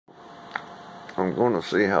I'm going to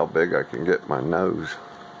see how big I can get my nose.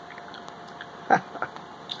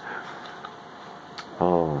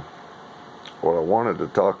 What I wanted to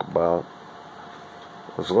talk about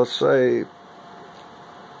was, let's say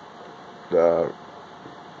that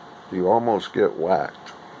you almost get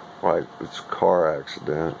whacked, like it's a car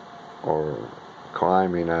accident or a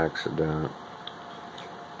climbing accident,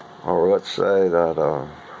 or let's say that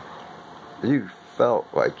you felt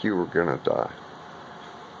like you were gonna die,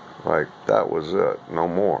 like that was it, no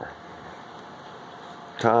more.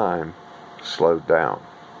 Time slowed down.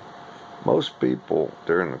 Most people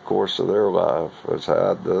during the course of their life has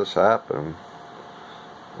had this happen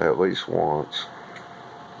at least once.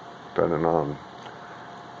 Depending on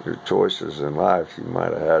your choices in life, you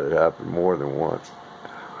might have had it happen more than once.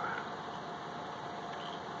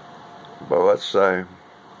 But let's say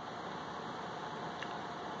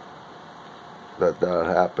that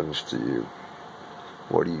happens to you.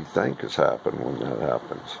 What do you think has happened when that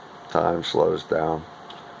happens? Time slows down.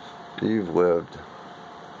 You've lived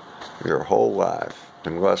your whole life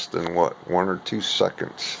in less than 1 or 2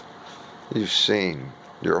 seconds. You've seen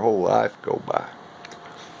your whole life go by.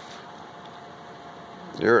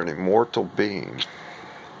 You're an immortal being.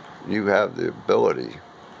 You have the ability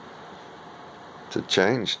to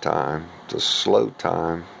change time, to slow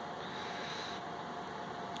time.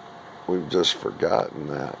 We've just forgotten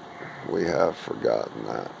that. We have forgotten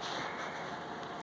that.